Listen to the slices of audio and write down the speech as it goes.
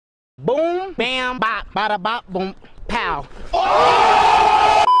Boom, bam, bop, bada bop, boom, pow.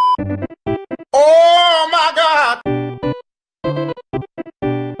 Oh my God!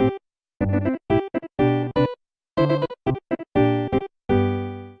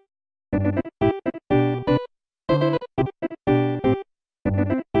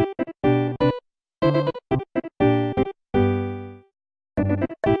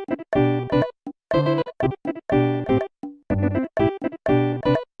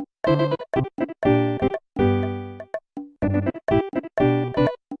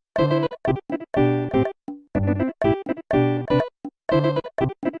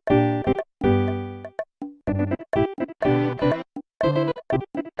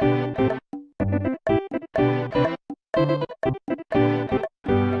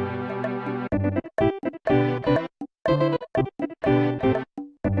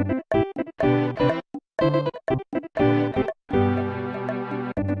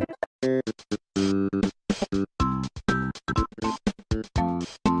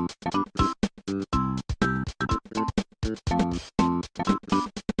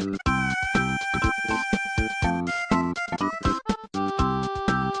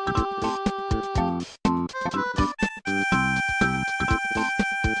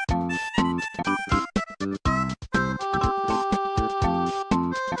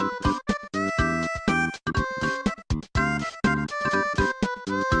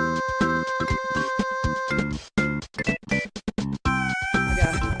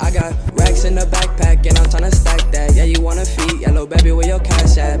 I got racks in the backpack and I'm tryna stack that. Yeah, you wanna feed, yellow baby, where your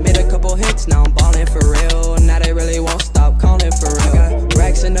cash at? Made a couple hits, now I'm ballin' for real. Now they really won't stop calling for real. I got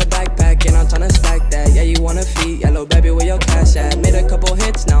racks in the backpack and I'm tryna stack that. Yeah, you wanna feed, yellow baby, where your cash at? Made a couple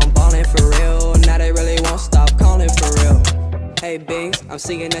hits, now I'm ballin' for real. Now they really won't stop calling for real. Hey Bings, I'm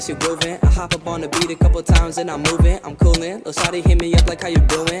singing that you groovin'. I hop up on the beat a couple times and I'm moving. I'm coolin', Lil' shawty hit me up like how you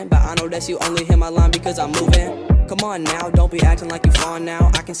doing. But I know that you only hit my line because I'm moving. Come on now, don't be acting like you fawn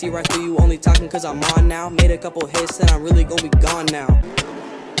now. I can see right through you, only talking cause I'm on now. Made a couple hits and I'm really gonna be gone now.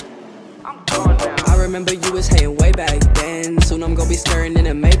 I remember you was hating way back then. Soon I'm gonna be staring in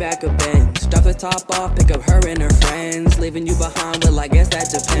a Maybach or Benz. Drop the top off, pick up her and her friends. Leaving you behind, well I guess that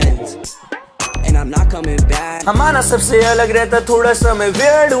depends. And I'm not coming back. हमारा सबसे अलग रहता थोड़ा सा मैं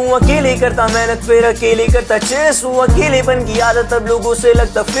weird हूँ. अकेले करता मेहनत फिर अकेले करता चेस हूँ. अकेलेपन की आदत अब लोगों से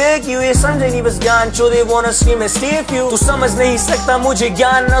लगता फेक यू. ये समझे नहीं बस ज्ञान चो दे wanna scream and stay few. तू समझ नहीं सकता मुझे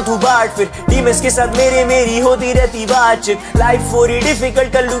ज्ञान ना तू बाट. फिर डीमस के साथ मेरी होती रहती बातचीत. Life for you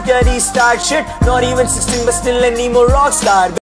difficult कर लूँ क्या restart shit. Not even 16 but still any more rock star.